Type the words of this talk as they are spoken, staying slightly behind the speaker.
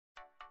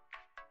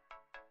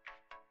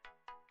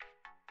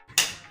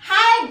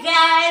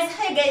guys,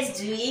 how you guys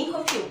doing?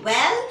 Hope you're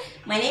well.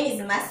 My name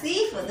is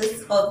Mercy. For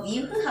those of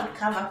you who have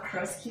come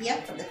across here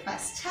for the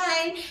first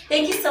time,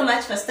 thank you so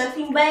much for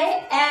stopping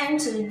by. And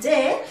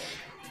today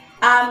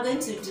I'm going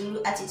to do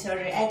a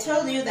tutorial. I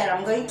told you that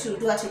I'm going to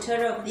do a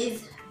tutorial of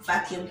this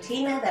vacuum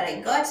cleaner that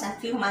I got a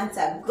few months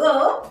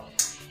ago.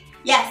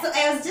 Yeah, so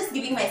I was just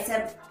giving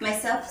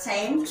myself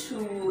time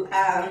to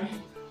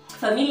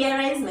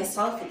familiarize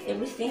myself with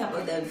everything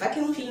about the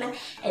vacuum cleaner,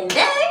 and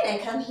then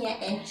I come here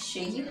and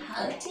show you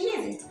how to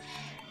use it.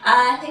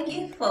 Thank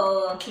you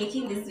for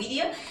clicking this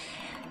video.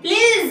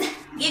 Please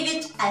give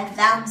it a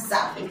thumbs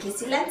up in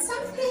case you learned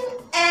something,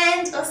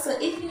 and also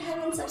if you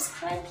haven't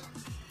subscribed,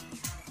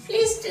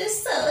 please do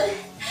so.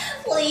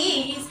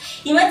 Please.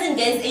 Imagine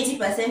guys,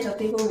 80% of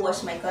people who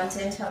watch my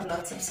content have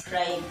not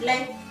subscribed.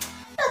 Like,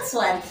 that's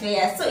so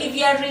unfair. So if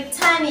you are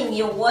returning,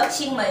 you're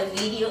watching my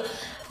video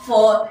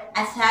for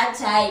a third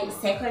time,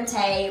 second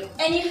time,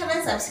 and you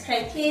haven't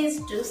subscribed, please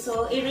do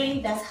so. It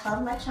really does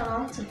help my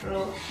channel to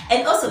grow.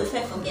 And also, if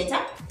I forget,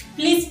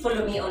 please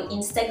follow me on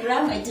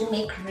Instagram. I do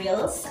make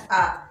reels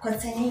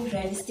concerning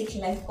realistic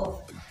life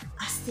of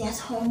a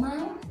stay-at-home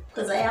mom,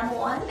 because I am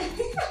one.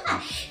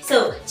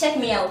 So check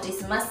me out.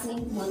 It's Mercy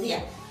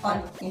Mudia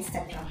on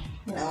Instagram.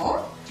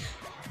 No,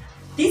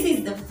 this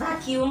is the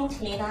vacuum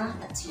cleaner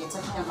that we're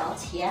talking about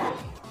here.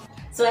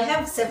 So I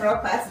have several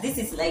parts. This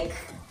is like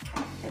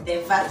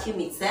the vacuum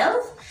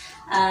itself.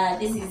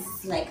 This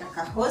is like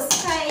a hose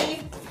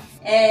pipe,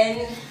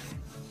 and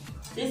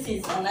this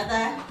is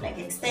another like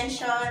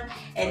extension,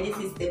 and this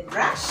is the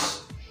brush,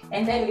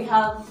 and then we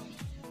have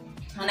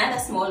another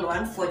small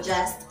one for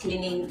just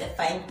cleaning the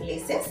fine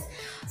places.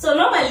 So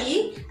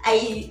normally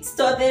I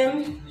store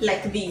them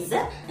like this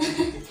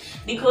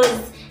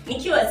because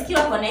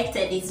zikiwa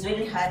connected, it's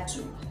very hard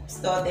to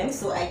store them,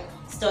 so I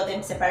store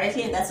them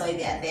separately, and that's why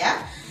they are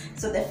there.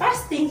 So the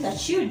first thing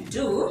that you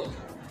do,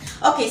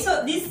 okay,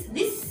 so this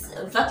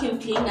vacuum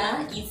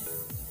cleaner is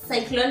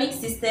cyclonic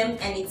system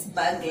and it's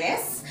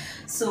bagless.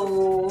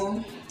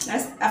 So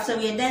after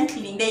we are done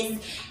cleaning,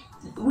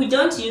 we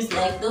don't use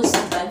like those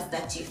bags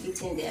that you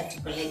fit in there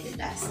to collect the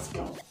dust.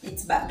 No,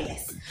 it's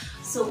bagless.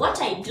 So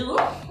what I do,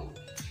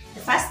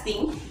 the first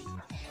thing,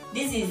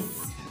 this is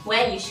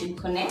where you should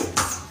connect.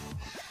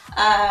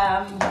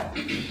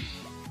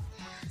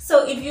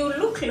 So if you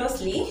look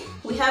closely,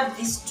 we have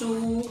these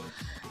two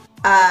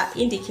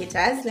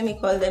indicators, let me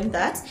call them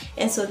that,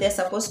 and so they're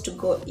supposed to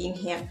go in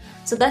here.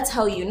 So that's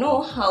how you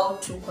know how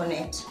to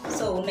connect.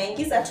 So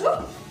unaingiza tu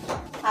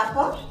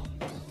hapo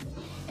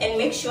and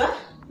make sure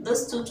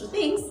those two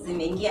things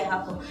zimeingia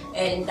hapo,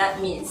 and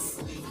that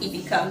means it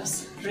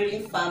becomes really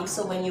firm.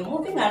 So when you're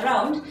moving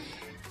around,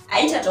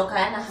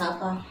 haitatokana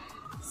hapa.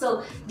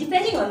 So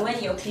depending on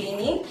when you're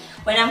cleaning,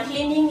 when I'm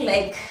cleaning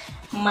like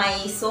my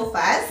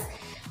sofas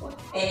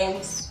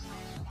and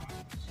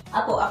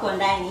Apo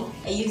ndani,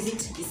 I use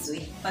it this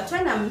way. But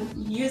when I'm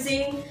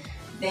using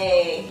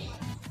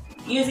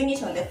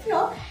it on the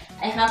floor,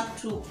 I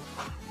have to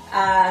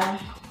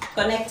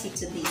connect it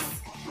to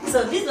this.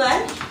 So this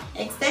one,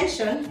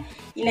 extension,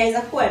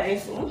 inaweza kuwa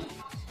refu.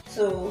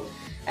 So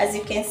as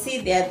you can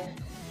see there,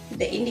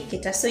 the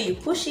indicator. So you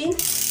push in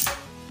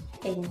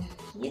and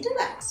you do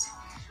that.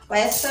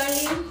 While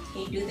storing,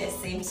 you do the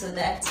same so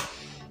that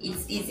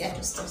it's easier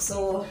to store.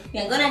 So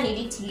you're gonna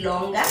need it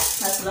longer,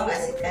 as long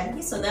as it can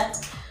be, so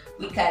that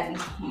we can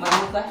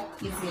maneuver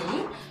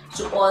easily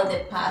to all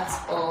the parts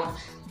of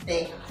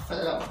the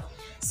floor.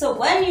 So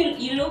when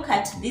you look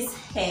at this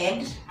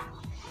head,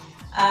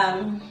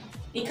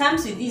 it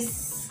comes with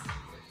these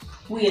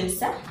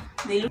wheels.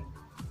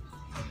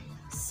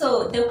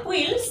 So the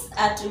wheels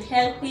are to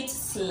help it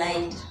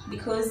slide,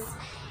 because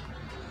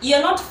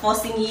you're not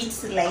forcing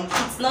it, like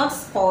it's not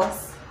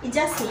force, it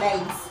just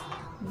slides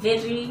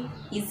very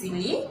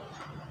easily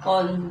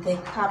on the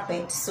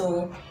carpet.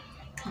 So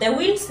the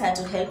wheels are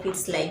to help it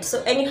slide.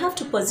 So, and you have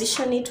to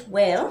position it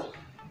well,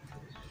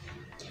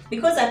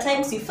 because at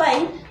times you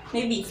find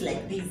maybe it's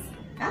like this.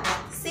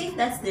 See,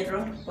 that's the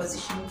wrong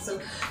position.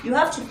 So you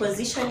have to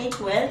position it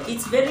well.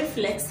 It's very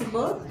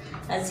flexible,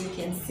 as you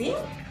can see.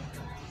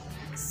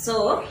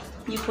 So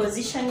you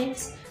position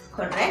it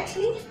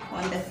correctly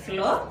on the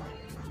floor.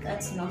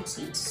 That's not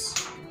it.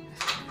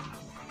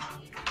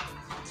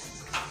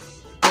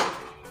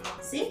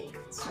 See,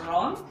 it's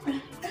wrong.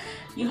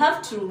 You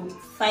have to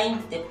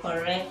find the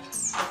correct,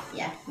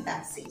 yeah,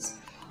 that's it.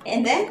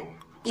 And then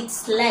it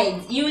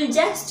slides. You will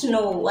just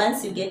know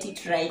once you get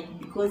it right,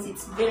 because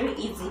it's very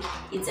easy,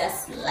 it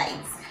just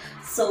slides.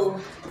 So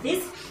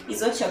this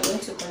is what you're going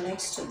to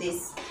connect to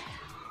this.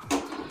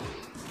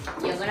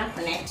 You're gonna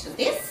connect to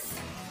this,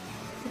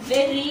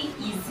 very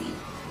easy,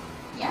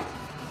 yeah,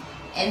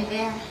 and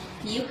there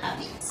you have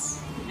it.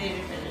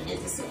 Very, very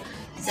easy. So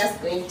it's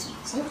just going to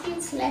take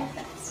it like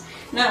that.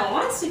 Now,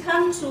 when we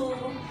come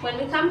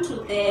to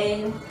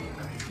the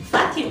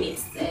vacuum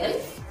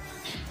itself,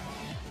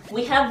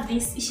 we have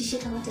this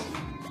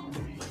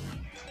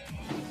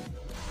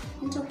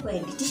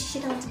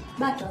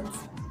buttons.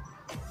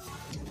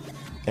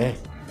 Hey.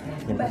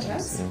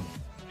 Buttons.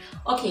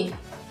 Okay.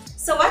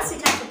 So once we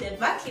come to the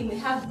vacuum, we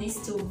have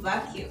these two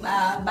vacuum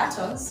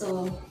buttons.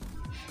 So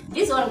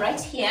this one right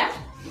here,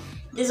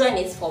 this one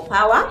is for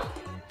power,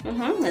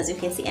 as you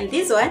can see, and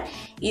this one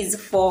is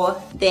for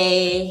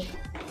the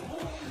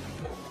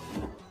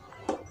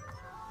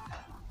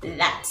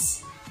that.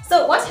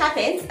 So what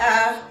happens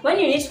when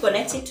you need to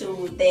connect it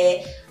to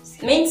the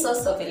main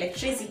source of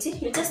electricity,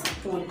 you just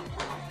pull.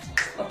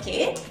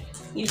 Okay,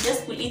 you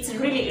just pull. It's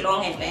really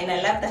long, and I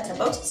love that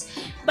about it.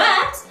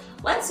 But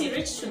once you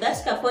reach to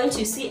that point,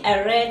 you see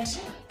a red.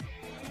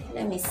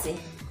 Let me see.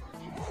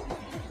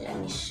 Let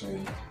me show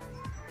you.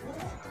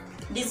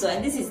 This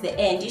one, this is the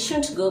end. You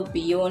shouldn't go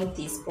beyond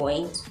this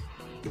point.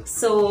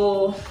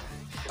 So,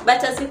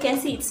 but as you can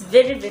see, it's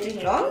very,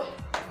 very long.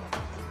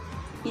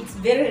 It's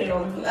very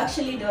long. You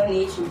actually don't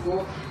need to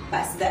go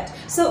past that.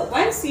 So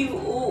once you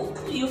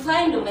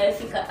find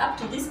umefika up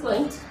to this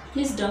point,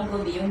 please don't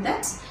go beyond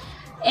that.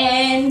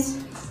 And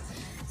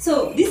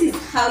so this is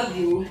how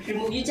you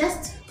remove. You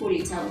just pull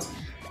it out.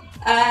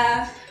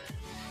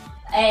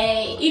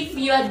 If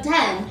you are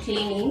done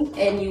cleaning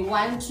and you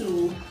want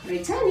to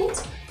return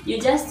it, you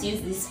just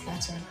use this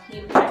button.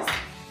 You press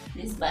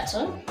this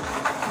button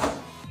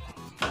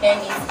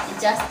and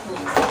it just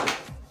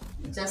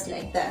pulls, just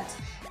like that.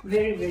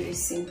 Very, very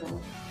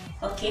simple.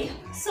 Okay,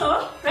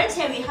 so right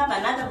here we have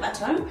another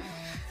button.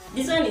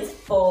 This one is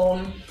for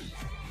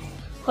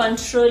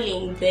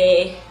controlling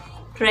the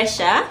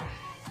pressure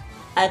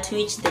at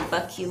which the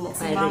vacuum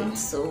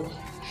operates. So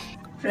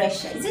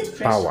pressure, is it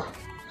pressure?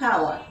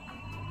 Power.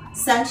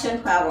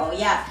 Suction power,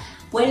 yeah.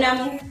 When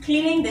I'm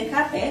cleaning the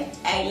carpet,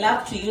 I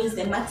love to use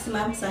the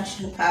maximum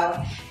suction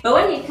power. But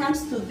when it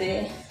comes to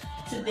the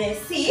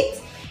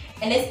seat,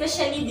 and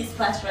especially this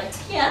part right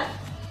here,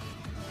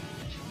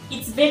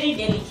 it's very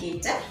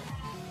delicate.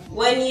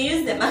 When you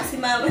use the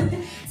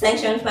maximum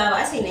suction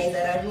power,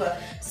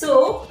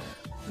 so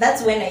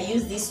that's when I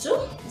use this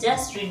to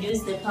just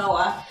reduce the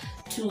power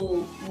to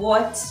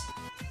what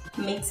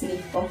makes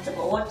me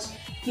comfortable, what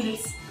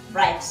feels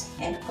right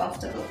and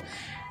comfortable.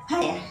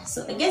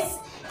 So I guess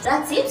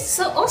that's it.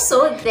 So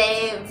also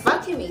the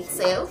vacuum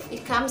itself,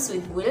 it comes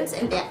with wheels,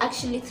 and there are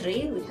actually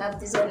three. We have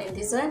this one,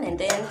 and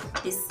then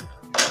this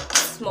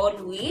small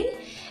wheel,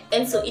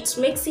 and so it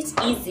makes it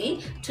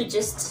easy to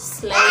just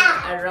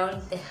slide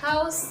around the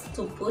house,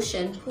 to push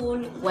and pull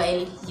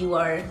while you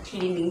are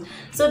cleaning.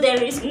 So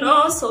there is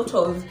no sort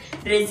of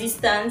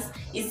resistance.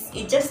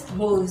 It just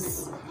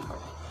moves,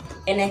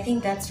 and I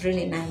think that's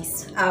really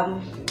nice.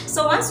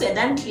 So once we're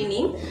done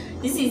cleaning,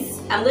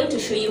 I'm going to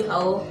show you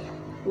how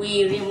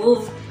we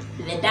remove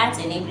the dirt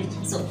and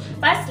everything. So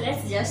first,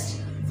 let's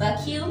just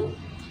vacuum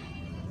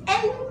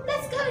and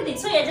let's go with it.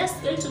 So you're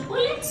just going to pull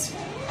it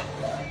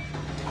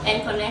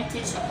and connect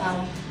it to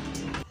power.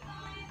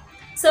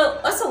 So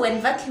also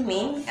when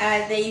vacuuming,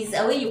 there is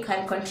a way you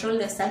can control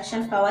the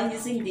suction power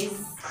using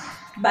this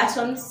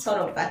button sort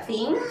of a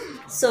thing.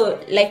 So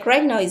like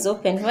right now is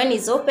open. When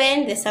it's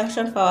open, the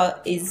suction power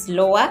is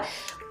lower.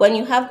 When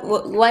you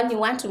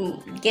want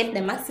to get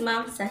the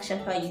maximum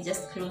suction power, you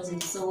just close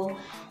it. So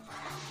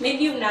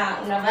maybe una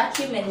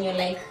vacuum and you're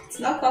like, it's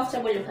not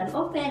comfortable, you can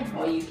open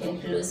or you can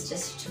close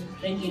just to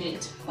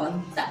regulate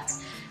on that.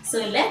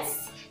 So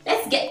let's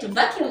get to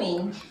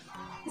vacuuming.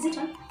 Is it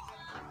on?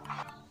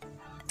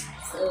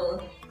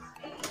 So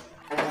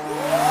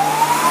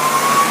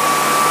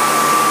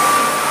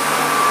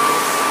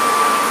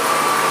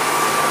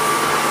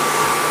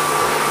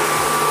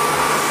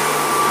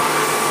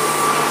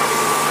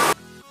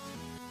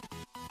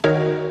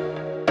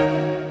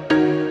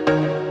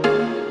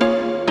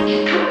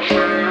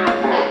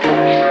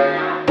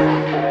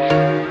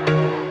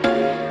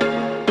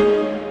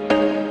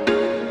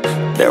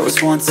there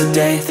was once a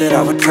day that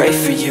I would pray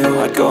for you.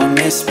 I'd go and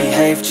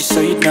misbehave just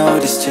so you'd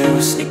notice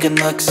too. Sneaking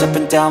looks up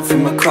and down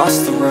from across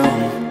the room.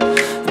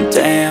 And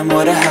damn,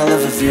 what a hell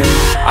of a view.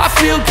 I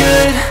feel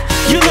good,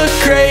 you look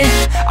great,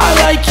 I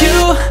like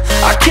you,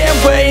 I can't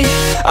wait.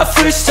 A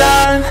first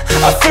time,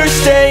 a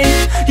first date,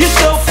 you're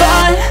so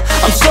fine,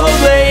 I'm so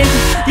late.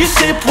 You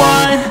sip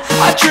wine,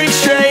 I drink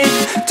straight,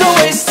 don't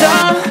waste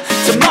time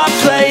to my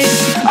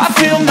place. I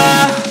feel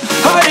my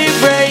heart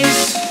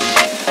erase,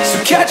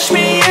 so catch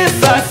me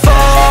if I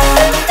fall.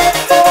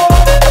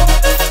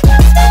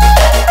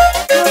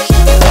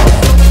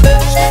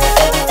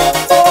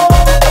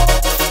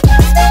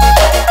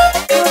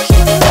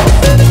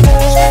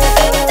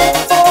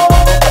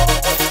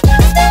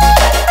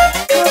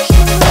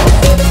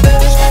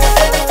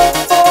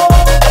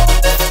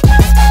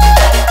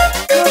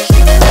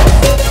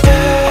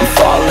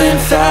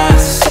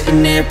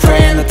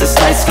 Praying that this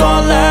night's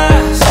gonna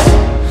last.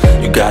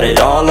 You got it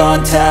all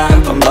on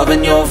tap, I'm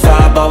loving your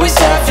vibe, always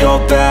have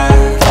your back.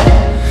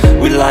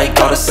 We like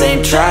all the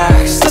same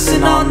tracks,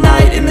 listen all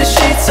night in the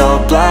sheets all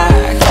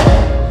black.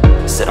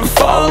 Said I'm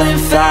falling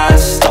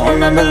fast, don't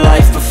remember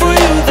life before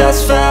you,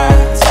 that's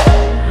fact.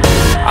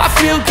 I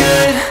feel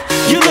good,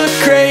 you look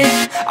great,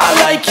 I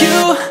like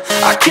you,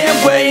 I can't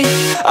wait.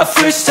 A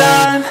first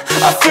time,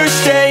 a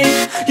first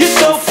date, you're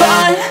so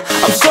fine,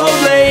 I'm so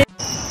late.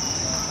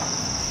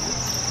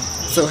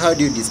 So how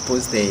do you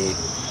dispose the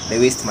the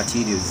waste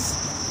materials,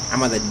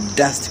 the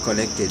dust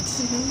collected.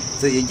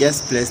 So you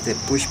just place the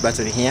push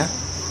button here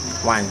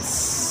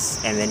once,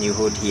 and then you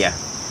hold here.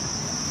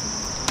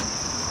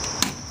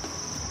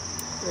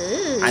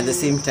 Ooh. At the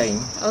same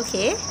time.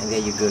 Okay. And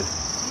there you go.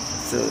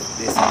 So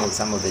there's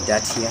some of the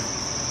dirt here,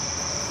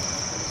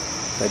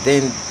 but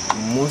then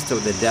most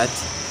of the dirt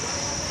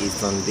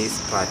is on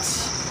this part.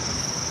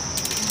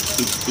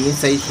 It's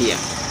inside here.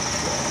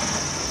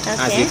 Okay.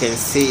 As you can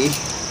see.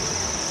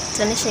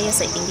 I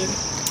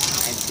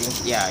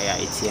think yeah,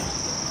 it's here.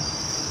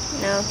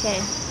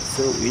 Okay.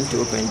 So we need to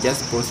open,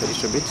 just pause a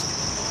little bit.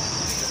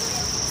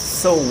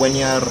 So when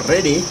you are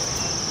ready,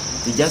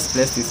 you just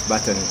press this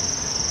button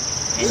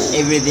and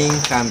everything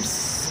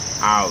comes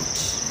out.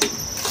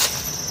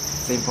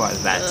 Simple as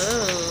that.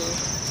 Ooh.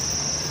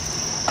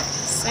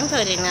 Simple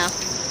enough.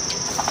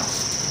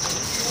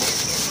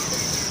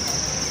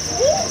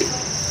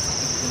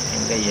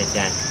 And then you're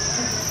done.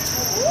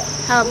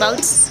 How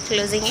about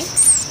closing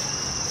it?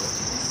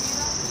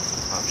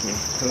 Okay,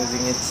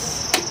 closing it.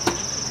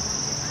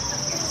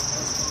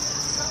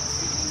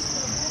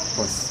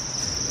 Pause.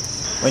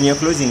 When you're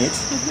closing it,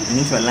 you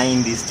need to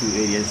align these two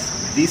areas,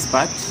 this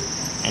part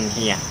and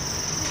here.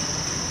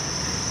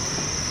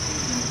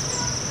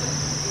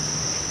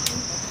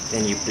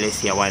 Then you place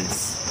here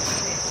once.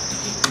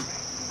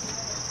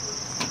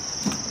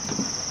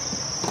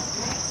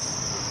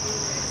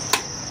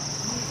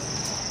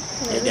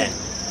 You're done.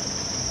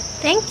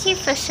 Thank you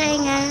for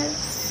showing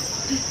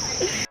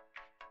us.